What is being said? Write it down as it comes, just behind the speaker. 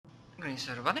Greetings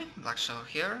everybody, Black Shadow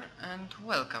here, and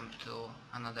welcome to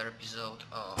another episode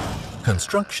of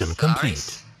Construction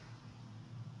complete.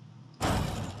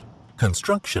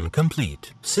 Construction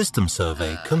complete. System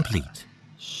survey complete.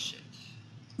 Shit.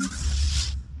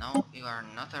 No, you are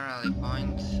not a rally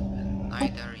point, and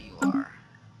neither you are.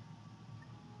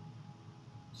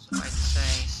 So I'd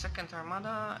say second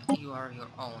armada, you are your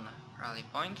own rally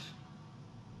point.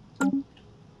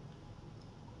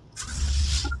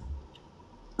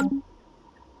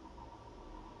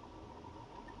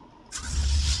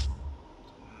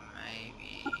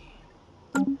 Maybe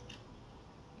you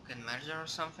can merge or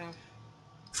something.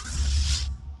 For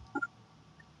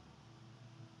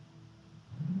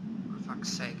fuck's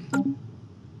sake. And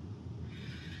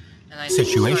I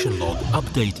Situation log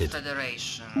updated.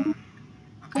 Federation.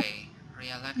 Okay,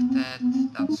 re-elected,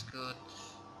 that's good.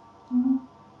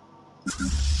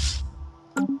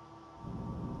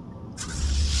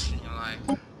 Can you like...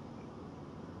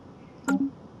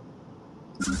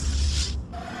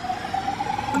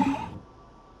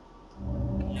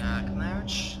 Yeah,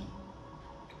 merge.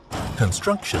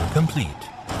 Construction complete.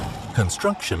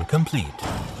 Construction complete.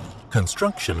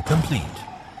 Construction complete.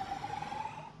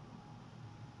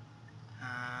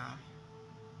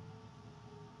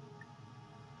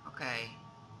 Okay,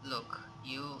 look,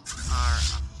 you are a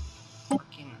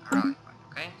fucking rally point,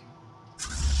 okay?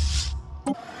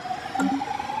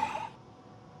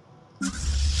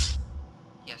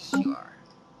 Yes, you are.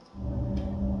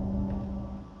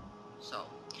 So.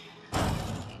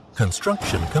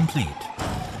 Construction complete.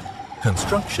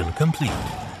 Construction complete.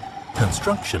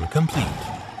 Construction complete.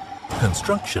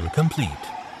 Construction complete.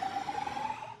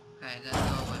 Okay, then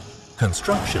go with...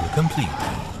 Construction complete.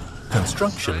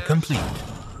 Construction complete.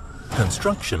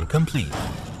 Construction complete.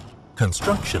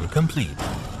 Construction complete.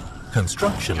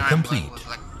 Construction complete. With,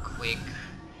 like, quick.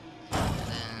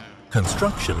 Then...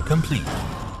 Construction complete.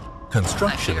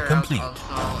 Construction complete.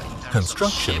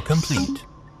 Construction complete.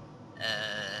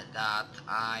 That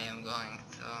I am going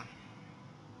to...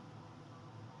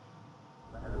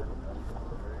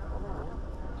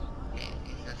 Okay,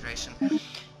 infiltration.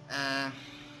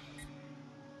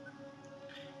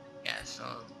 Yeah, so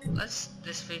this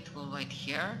fleet will wait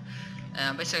here.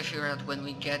 Basically figure out when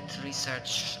we get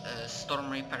research storm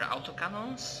reaper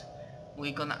autocannons,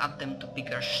 we're gonna add them to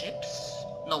bigger ships.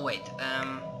 No, wait.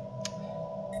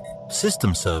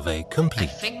 System survey complete.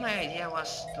 I think my idea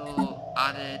was to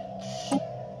add it...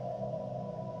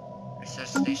 Research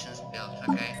stations built,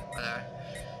 okay, whatever.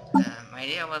 My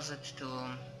idea was it to,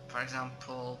 for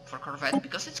example, for Corvette,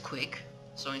 because it's quick,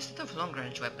 so instead of long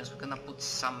range weapons, we're gonna put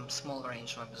some small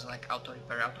range weapons like auto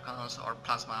repair, autocannons or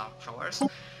plasma throwers.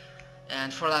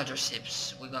 And for larger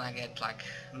ships, we're gonna get like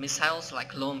missiles,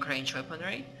 like long range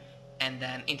weaponry, and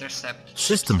then intercept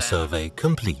System ships. Survey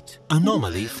complete.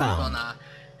 Anomaly found. We're gonna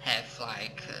have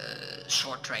like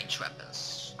short range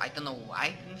weapons. I don't know why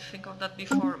I didn't think of that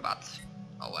before, but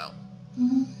oh well.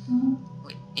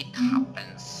 It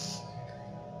happens.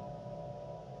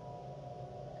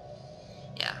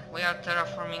 Yeah, we are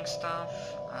terraforming stuff.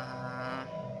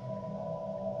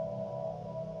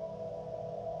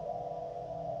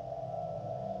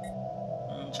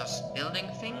 Just building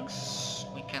things.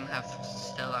 We can have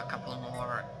still a couple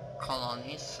more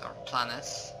colonies or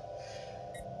planets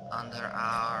under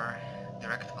our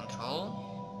direct control.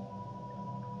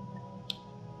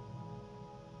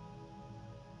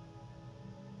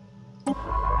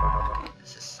 Okay,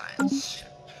 this is science ship.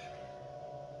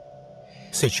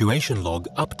 Situation log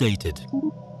updated.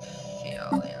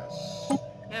 Aliens.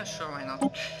 Yeah, sure, why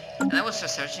not? And I was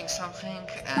researching something,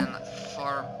 and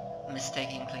for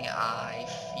mistakenly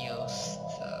I've used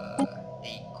the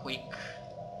quick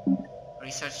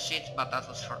research sheet, but that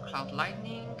was for Cloud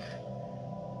Lightning,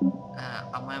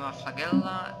 Amema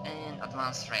Flagella, and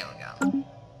Advanced Railgun.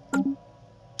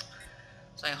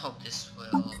 So I hope this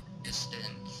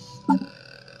didn't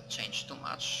change too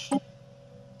much.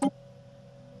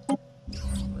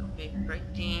 Will be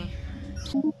pretty.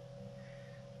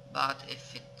 But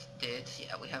if it did,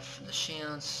 yeah, we have the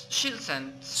shields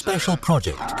and... Special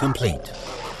project complete.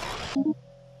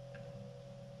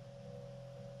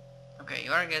 Okay,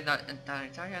 you are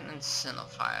Egalitarian and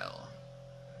Sinophile.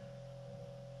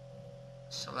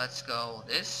 So let's go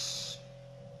this.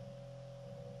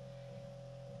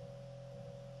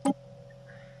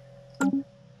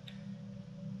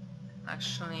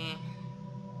 Actually...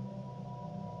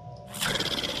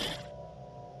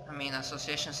 I mean,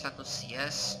 association status,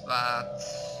 yes, but...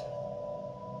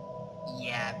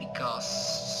 Yeah,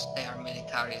 because they are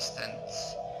militarist and...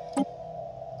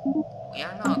 we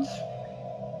are not.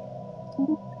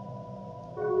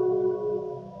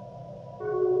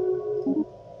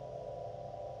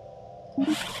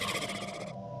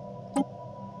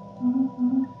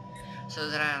 So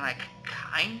there are like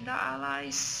kinda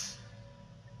allies.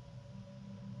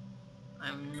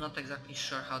 I'm not exactly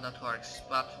sure how that works,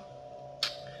 but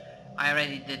I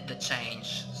already did the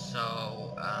change.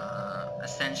 So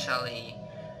essentially,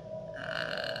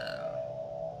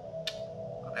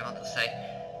 what I want to say,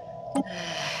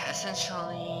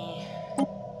 essentially,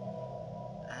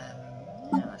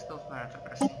 yeah, let's go for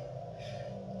meritocracy.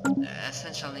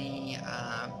 Essentially,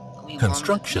 we want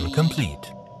Construction the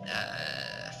complete.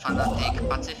 fanatic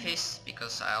pacifists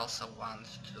because I also want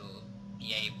to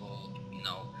be able, you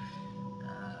know,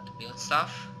 to build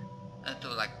stuff, to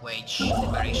like wage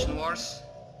liberation wars.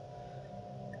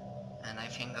 And I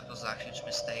think that was a huge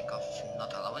mistake of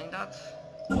not allowing that.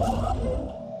 And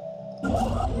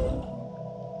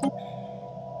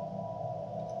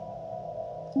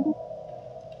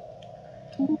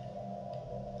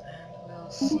we'll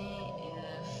see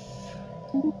if...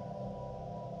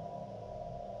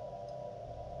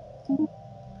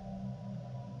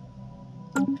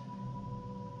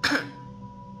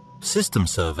 System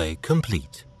survey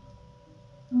complete.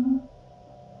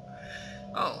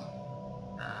 Oh,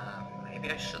 maybe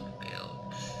I should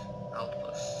build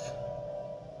outposts.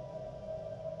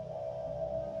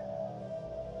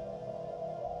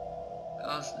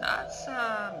 Because that's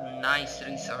a nice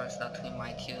resource that we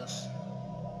might use.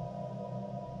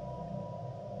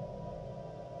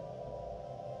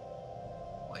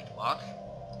 Wait, what?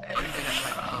 I think they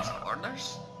have like close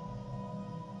quarters?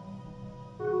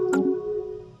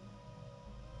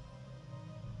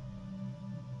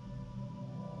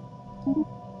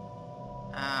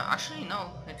 Actually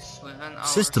no, it's within ours.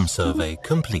 System survey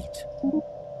complete.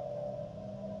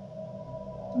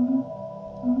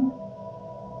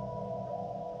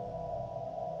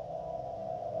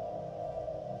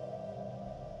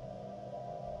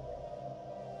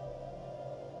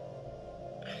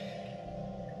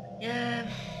 Yeah,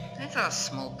 it's a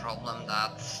small problem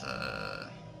that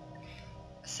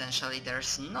essentially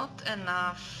there's not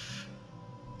enough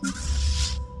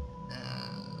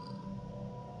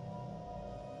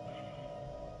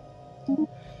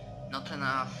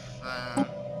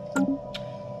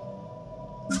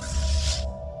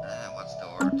what's the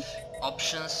word,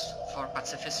 options for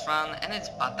pacifist run, and it's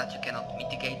bad that you cannot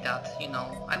mitigate that, you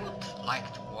know. I would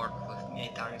like to work with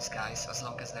militarist guys as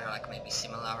long as they're like maybe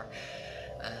similar,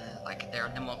 like they're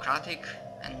democratic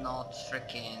and not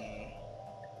freaking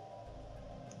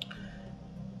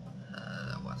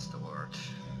what's the word,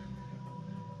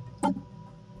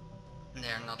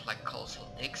 they're not like colossal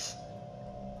dicks.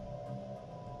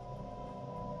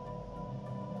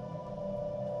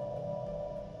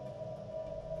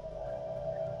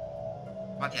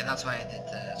 But yeah, that's why I did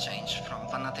the change from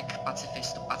fanatic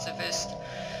pacifist to pacifist,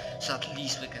 so at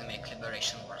least we can make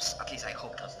liberation wars. At least I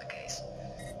hope that's the case.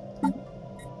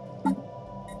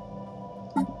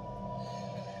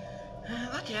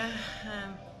 But yeah,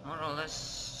 more or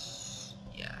less,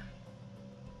 yeah.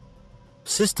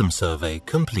 System survey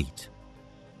complete.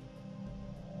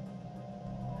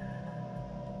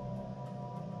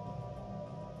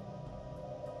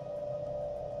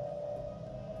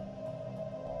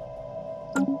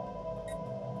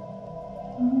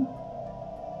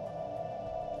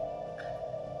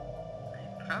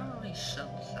 Probably should,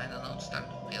 I don't know, start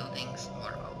building some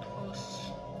more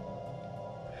outposts.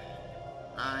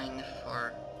 9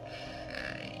 for K.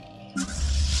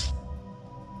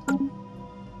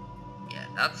 Yeah,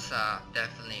 that's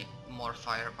definitely more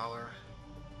firepower.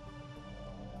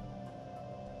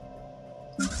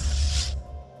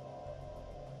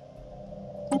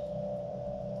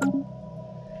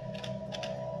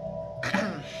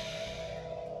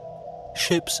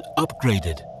 Ships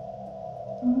upgraded.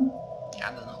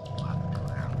 I don't know what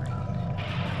we're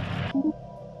upgrading.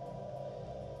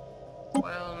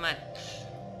 Well met.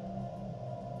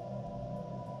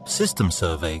 System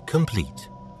survey complete.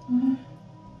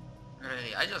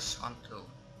 Really, I just want to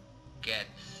get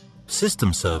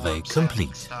System survey more selling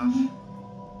complete. stuff.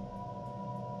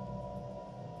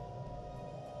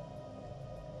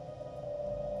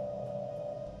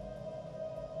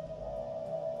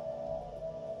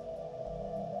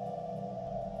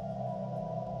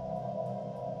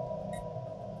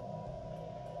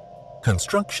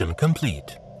 Construction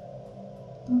complete.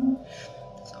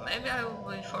 So maybe I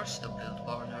will be forced to build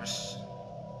borders.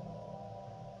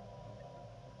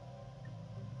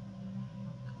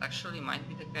 That actually might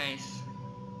be the case.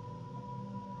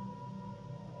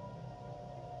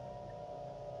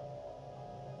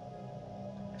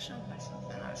 Action by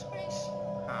something in our space?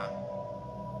 Huh.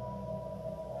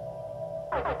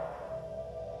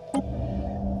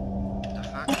 What the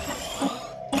fuck?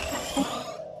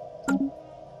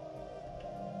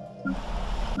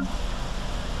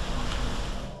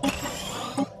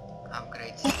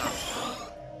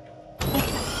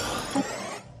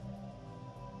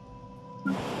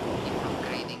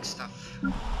 Yeah,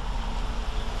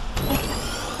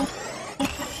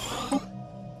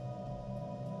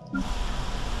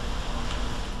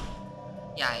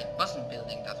 I wasn't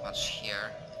building that much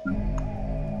here.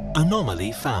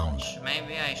 Anomaly found. Which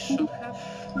maybe I should have.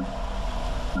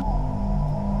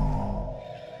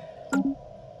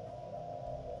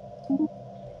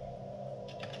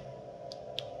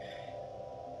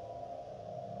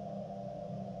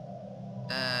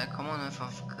 Commonwealth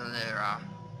of Galera.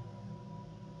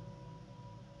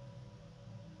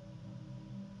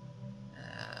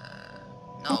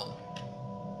 No.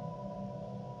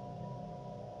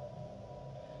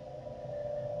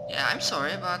 Yeah, I'm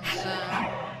sorry, but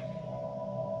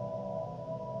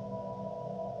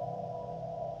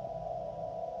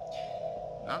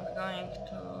not going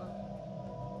to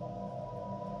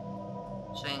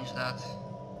change that.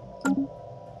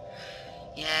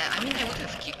 Yeah, I mean I would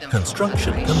have kicked them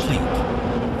Construction from complete.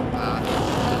 But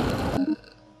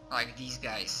like these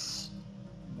guys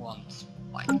won't,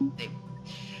 like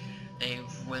they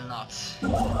will not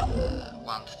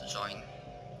want to join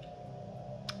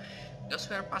because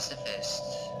we are pacifist.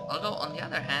 Although on the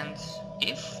other hand,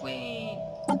 if we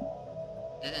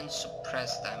didn't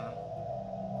suppress them,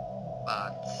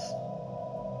 but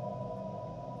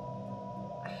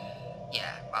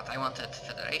yeah, but I wanted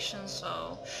federation,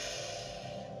 so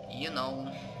you know.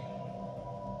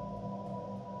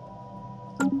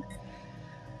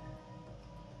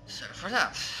 Sorry for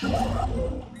that.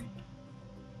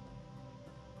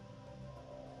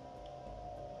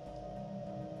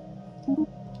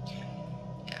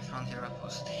 Yeah, frontier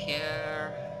outpost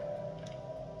here,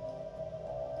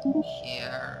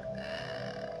 here,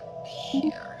 and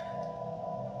here.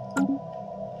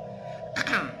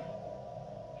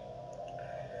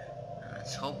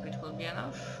 Let's hope it will be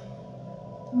enough.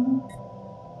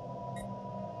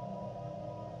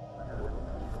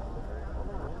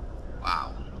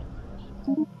 Wow,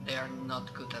 they are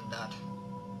not good at that.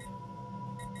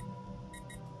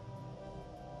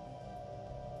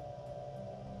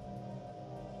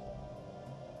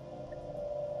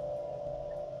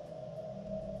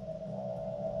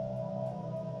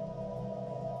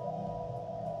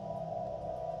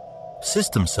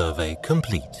 System survey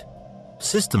complete.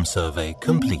 System survey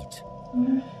complete.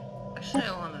 Actually,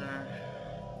 I wonder.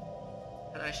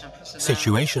 Federation President.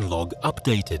 Situation log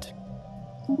updated.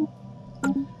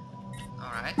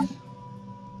 Alright.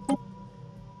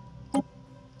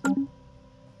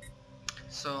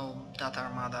 So that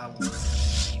armada will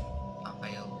be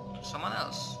available to someone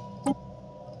else.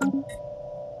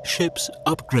 Ships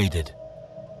upgraded.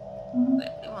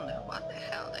 I wonder what the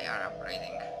hell they are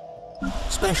upgrading.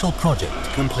 Special project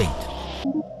complete.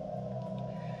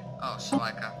 Oh, so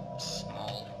like a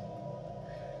small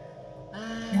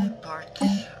part.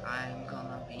 I'm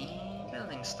gonna be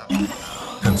building stuff right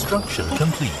now. Construction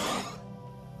complete.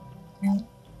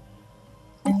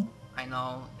 I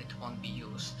know it won't be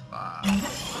used, but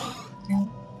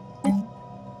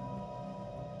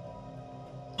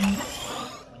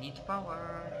we need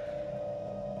power.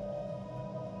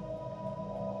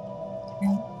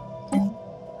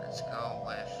 Let's go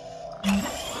with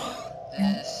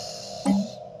this.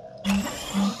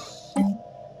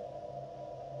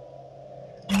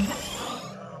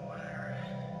 Power.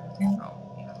 Oh,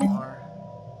 even more.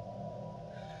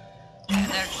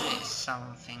 Energy is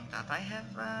something that I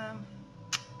have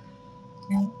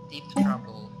deep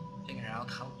trouble figuring out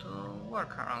how to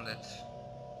work around it.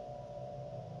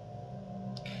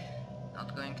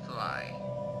 Not going to lie.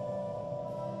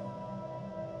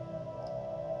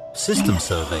 System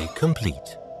survey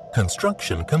complete.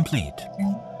 Construction complete.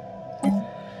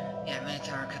 Yeah,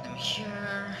 military academy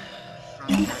here,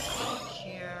 frontier academy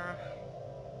here.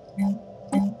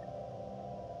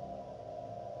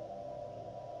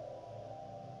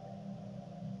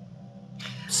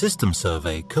 System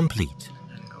survey complete. And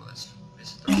then go as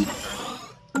visitor center.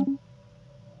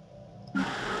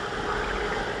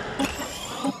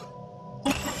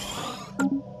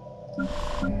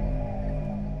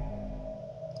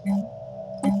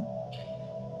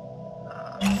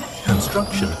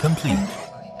 Construction complete.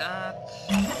 Like that.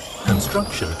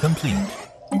 Construction complete.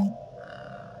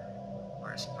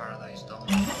 Where's Paradise Dome?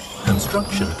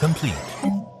 Construction complete.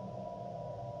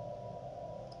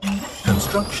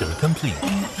 Construction complete.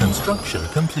 Construction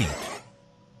complete.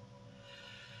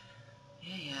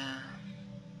 Yeah.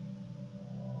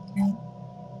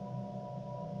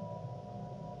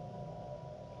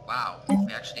 Wow,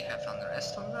 we actually have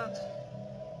unrest on that?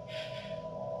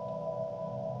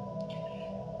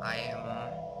 I am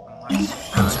much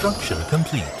surprised. Construction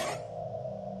complete.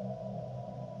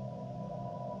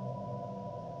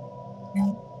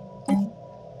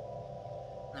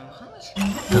 I'm Honestly,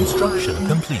 Construction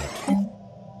complete.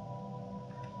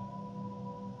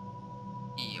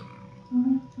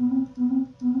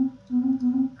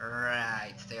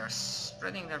 Right, they are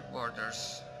spreading their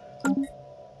borders.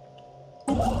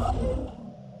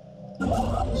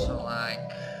 So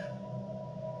like,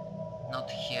 not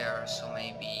here, so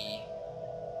maybe...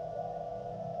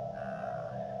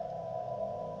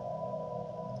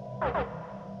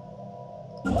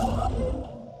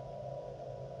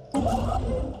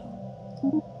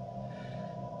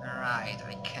 right,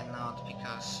 I cannot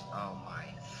because... oh my...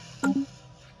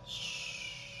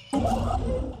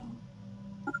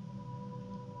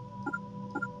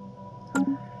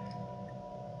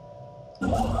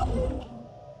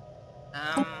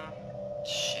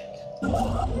 shit.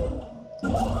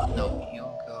 No, you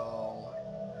go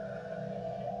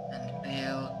and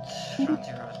build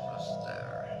frontier outpost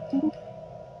there.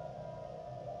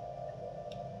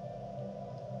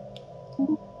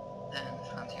 Then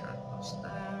frontier outpost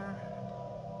there.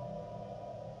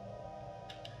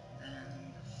 Then...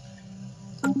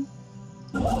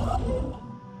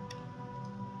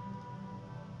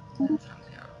 then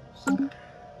frontier outpost there.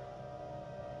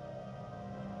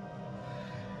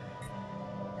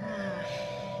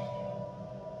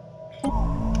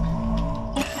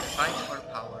 The fight for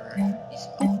power is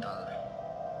brutal.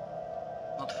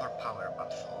 Not for power,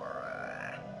 but for...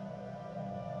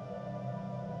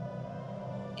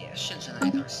 yeah, shield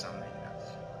generator is something that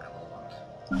I will want.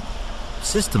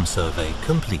 System survey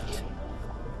complete.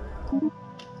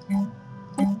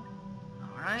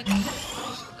 Alright, so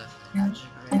definitely energy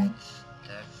grid,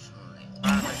 definitely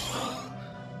paradise dome.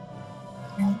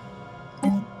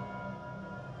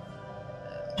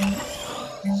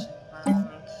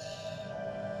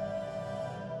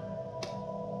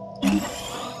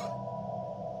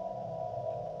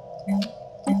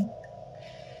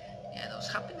 Yeah, those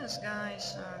happiness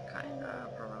guys are kinda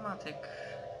problematic,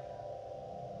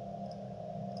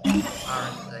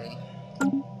 aren't they?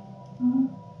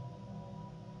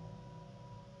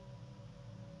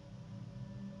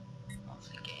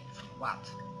 Monthly gain from what?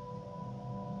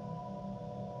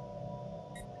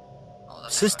 Oh,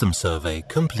 that System survey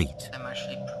complete. I'm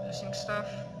actually producing stuff.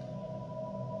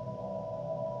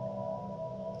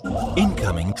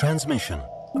 Incoming transmission.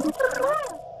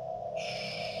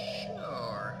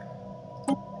 Sure.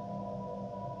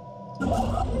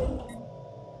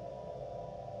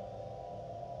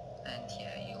 And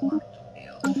yeah, you want to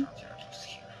build frontier outposts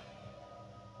here.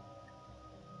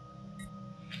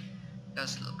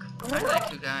 Because look, I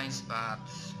like you guys, but...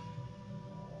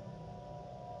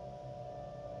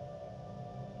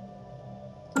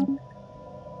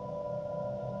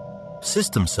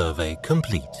 System survey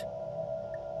complete.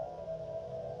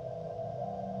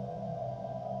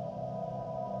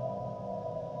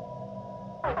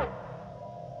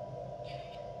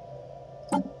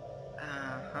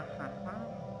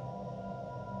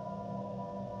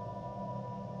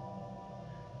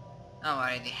 Oh,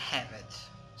 I already have it.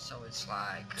 So it's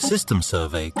like... System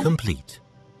survey complete.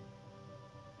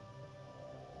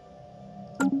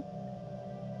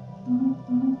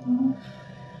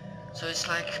 so it's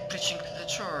like preaching to the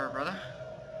chore, brother.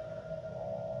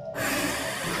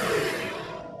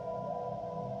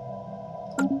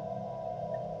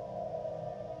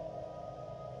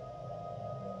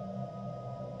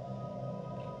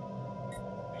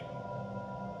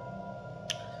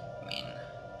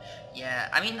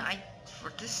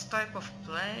 For this type of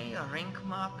play, a ring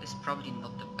map is probably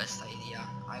not the best idea.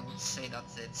 I would say that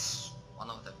it's one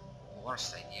of the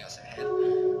worst ideas I had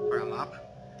for a map.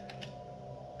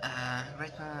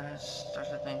 Great Power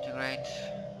started to integrate.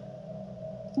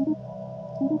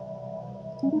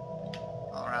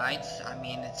 Alright, I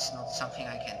mean it's not something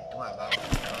I can do about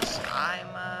because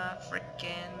I'm a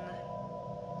freaking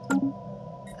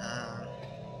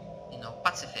you know,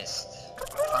 pacifist.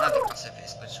 Fanatic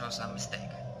pacifist, which was a mistake.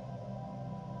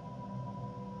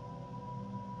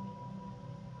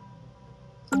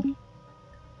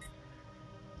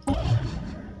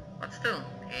 But still,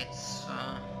 it's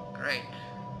great.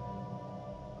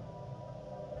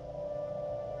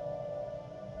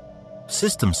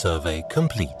 System survey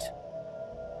complete.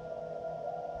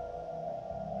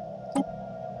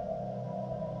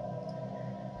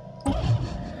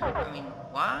 I mean,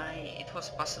 why it was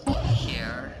possible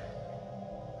here?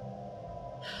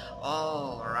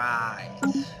 Oh, right.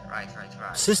 Right.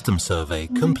 System survey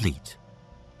complete.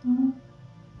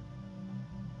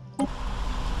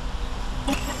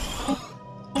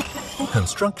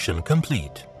 Construction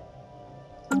complete.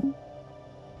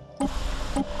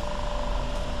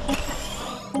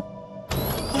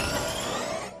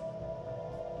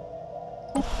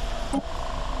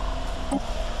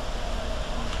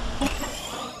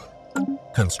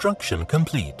 Construction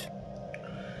complete.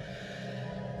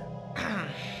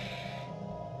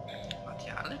 But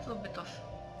yeah, a little bit of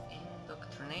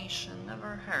indoctrination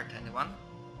never hurt anyone.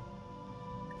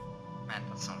 Man,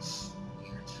 that sounds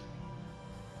weird.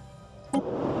 I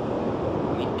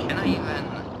mean, can I even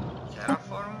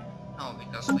terraform? No,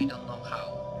 because we don't know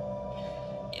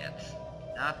how yet.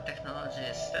 That technology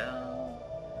is still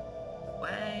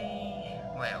way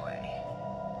away.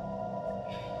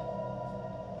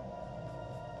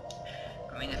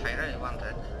 I mean, if I really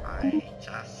wanted, I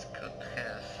just could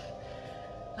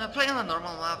have played on a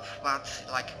normal map, but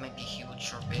like maybe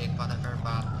huge or big, whatever,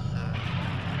 but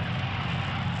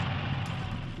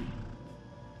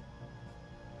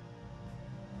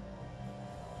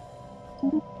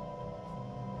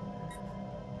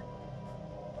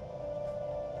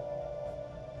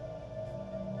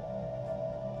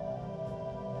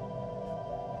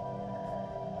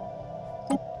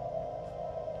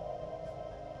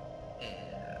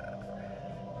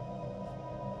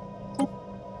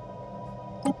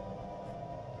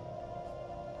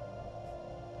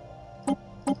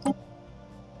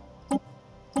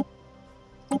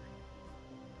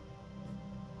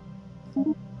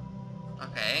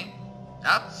okay,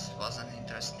 that was an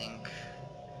interesting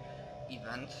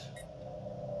event.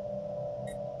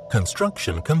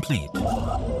 Construction complete.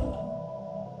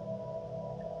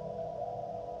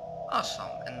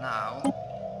 Awesome, and now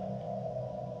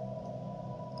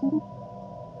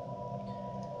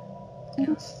we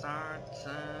can start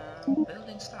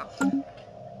building stuff.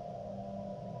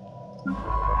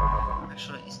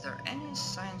 Actually, is there any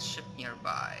science ship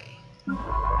nearby?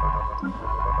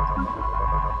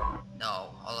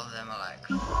 No, all of them are like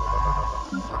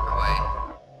fuck away.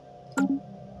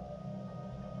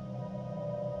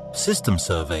 System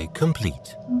survey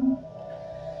complete.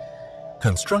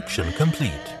 Construction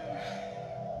complete.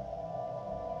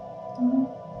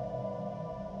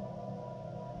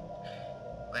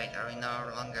 Wait, are we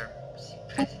no longer the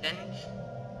president?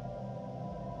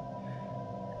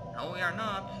 No, we are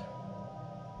not.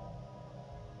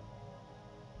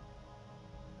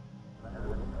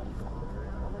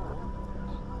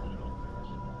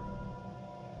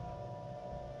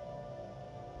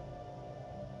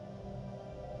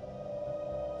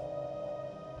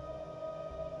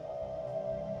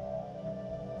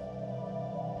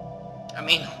 I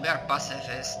mean, we are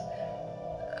pacifist.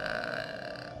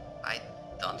 I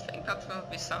don't think that will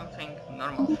be something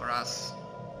normal for us.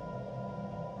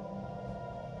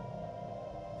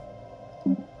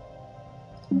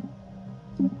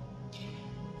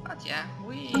 But yeah,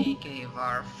 we gave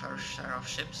our fair share of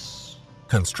ships,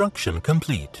 Construction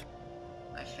complete.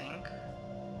 I think.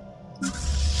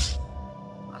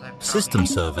 But I System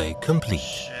survey complete.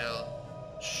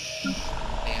 should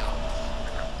build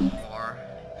a couple more.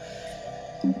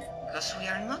 Because we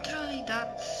are not really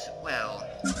that well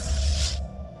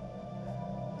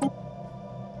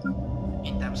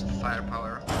in terms of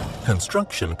firepower.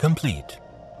 Construction complete.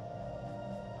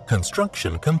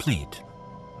 Construction complete.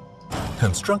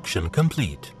 Construction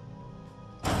complete.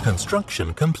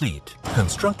 Construction complete.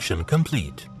 Construction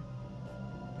complete.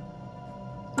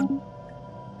 I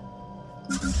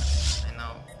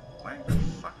know. Where the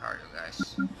fuck are you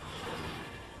guys?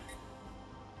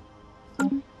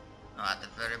 No, at the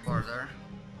very border.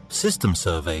 System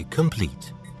survey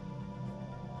complete.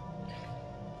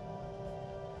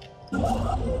 I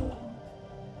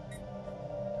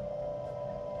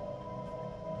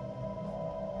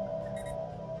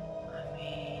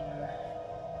mean...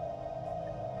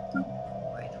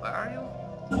 Wait, where are you?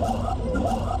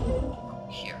 Oh,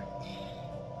 here.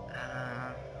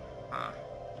 Huh.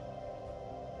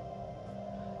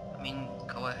 I mean,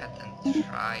 go ahead and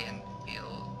try and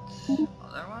build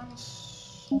other ones.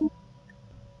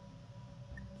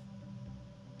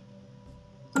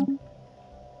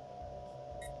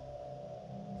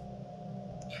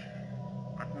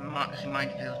 But he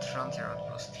might build frontier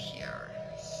outpost here,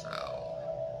 so...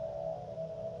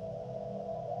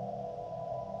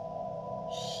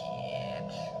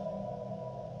 Shit.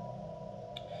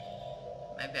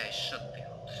 Maybe I should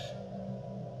build.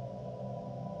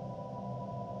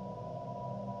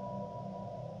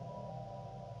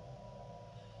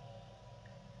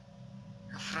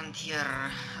 A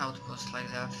frontier outpost like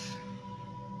that.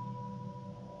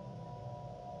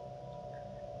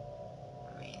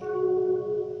 I mean...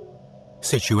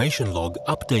 Situation log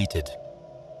updated.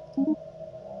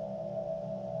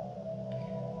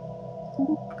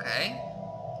 Okay.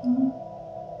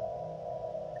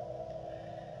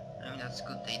 I mean, that's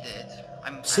good they did.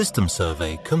 I'm System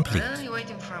survey complete. really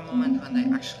waiting for a moment when they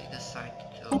actually decide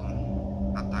to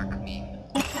attack me.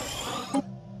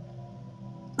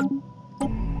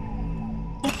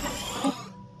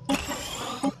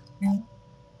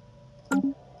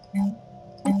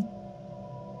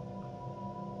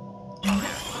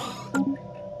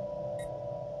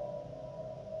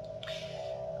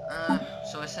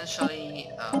 So essentially,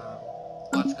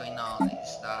 what's going on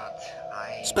is that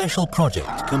Special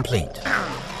project complete.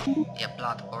 yeah,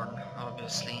 Bloodborne,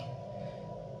 obviously.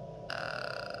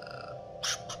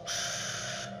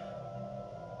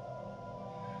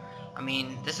 I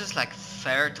mean, this is like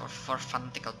third or fourth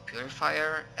Fanatical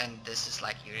Purifier, and this is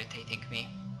like irritating me.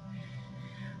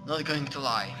 Not going to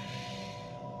lie.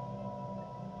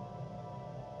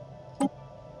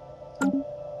 And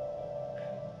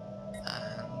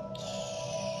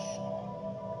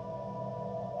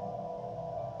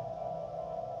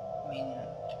I mean,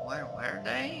 where were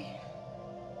they?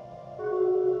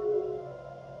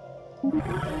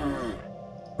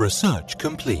 Research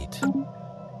complete.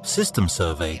 System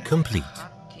survey complete.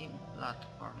 Hati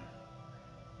Bloodborne.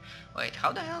 Wait,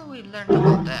 how the hell we learned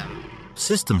about them?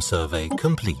 System survey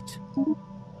complete.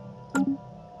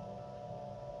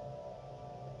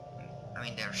 I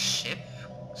mean, their ship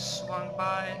swung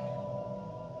by?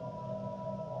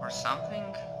 Or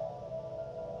something?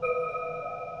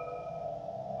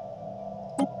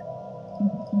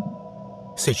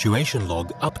 Situation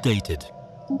log updated.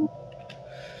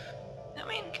 I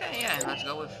mean, okay, yeah, let's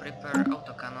go with Reaper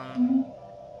autocannon.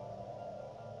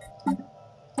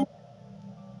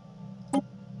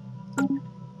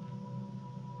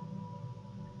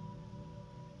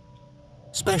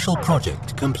 Special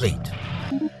project complete.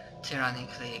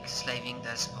 Tyrannically enslaving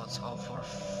despots all for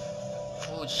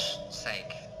food's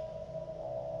sake.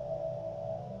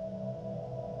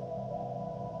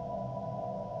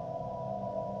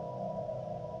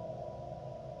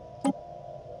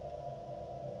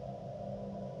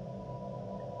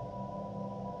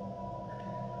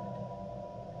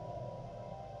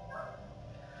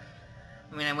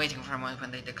 I mean, I'm waiting for a moment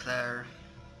when they declare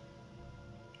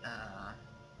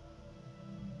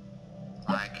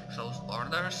like closed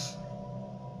borders.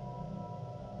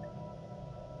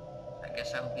 I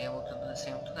guess I will be able to do the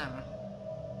same to them.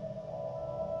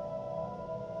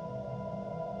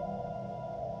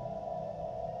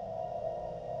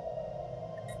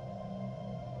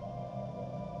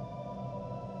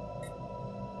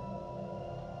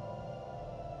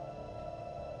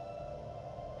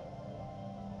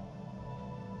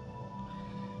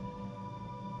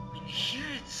 I mean, here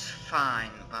it's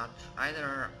fine, but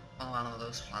either on one of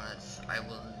those planets I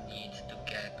will need to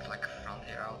get like a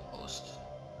frontier outpost.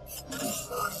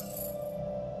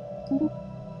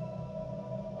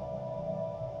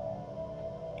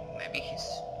 Maybe he's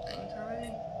linked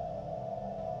already?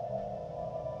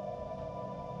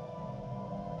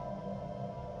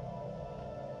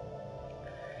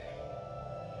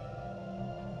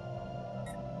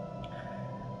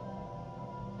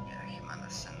 Yeah, human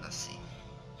ascendancy.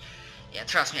 Yeah,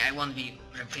 trust me, I won't be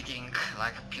repeating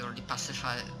like a purely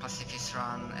pacifist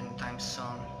run anytime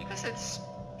soon, because it's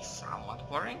somewhat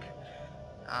boring.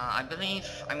 I believe,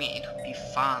 I mean, it would be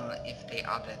fun if they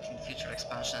added in future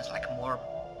expansions like more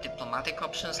diplomatic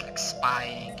options like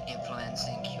spying,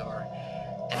 influencing your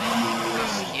enemy,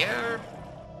 because here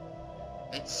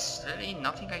it's really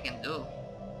nothing I can do.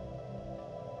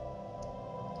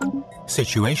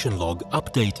 Situation log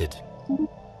updated.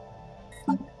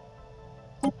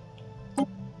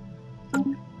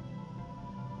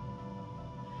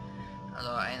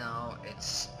 Although I know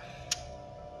it's...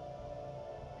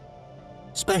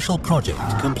 Special project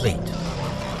complete.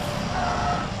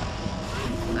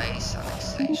 Base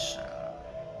annexation.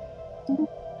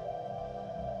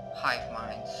 Hive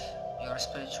mind. You're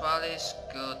spiritualist,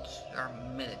 good, you're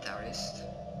militarist.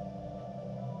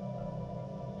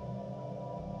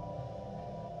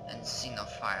 And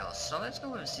xenophile. So let's go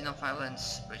with xenophile and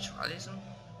spiritualism.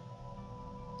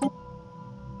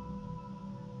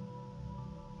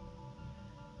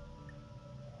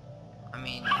 I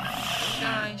mean, you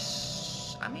guys...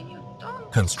 I mean, you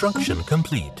don't... Construction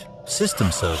complete.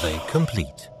 System survey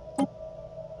complete.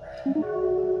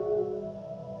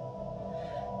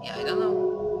 Yeah, I don't know.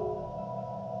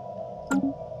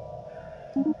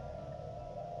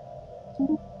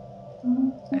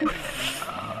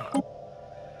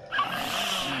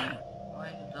 Why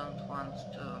you don't want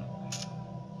to...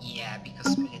 Yeah,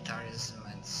 because militarism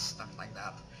and stuff like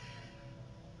that.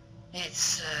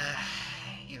 It's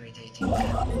irritating.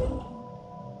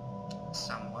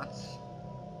 Somewhat.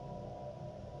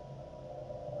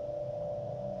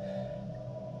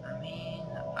 I mean,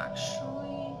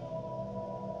 actually...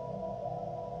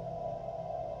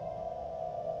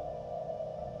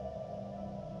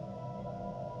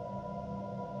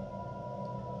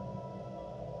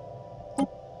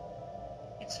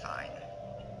 It's fine.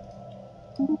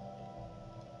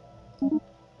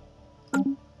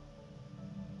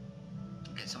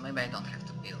 Okay, so maybe I don't have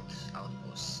to build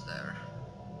outposts there.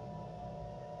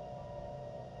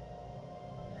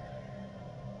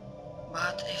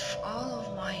 But if all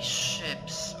of my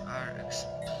ships are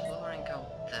exploring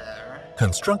out there,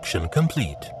 Construction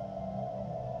complete.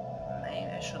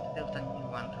 maybe I should build a new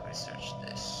one to research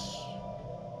this.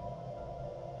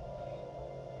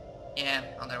 Yeah,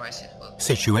 otherwise it will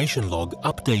Situation log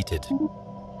updated.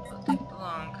 take too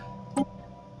long.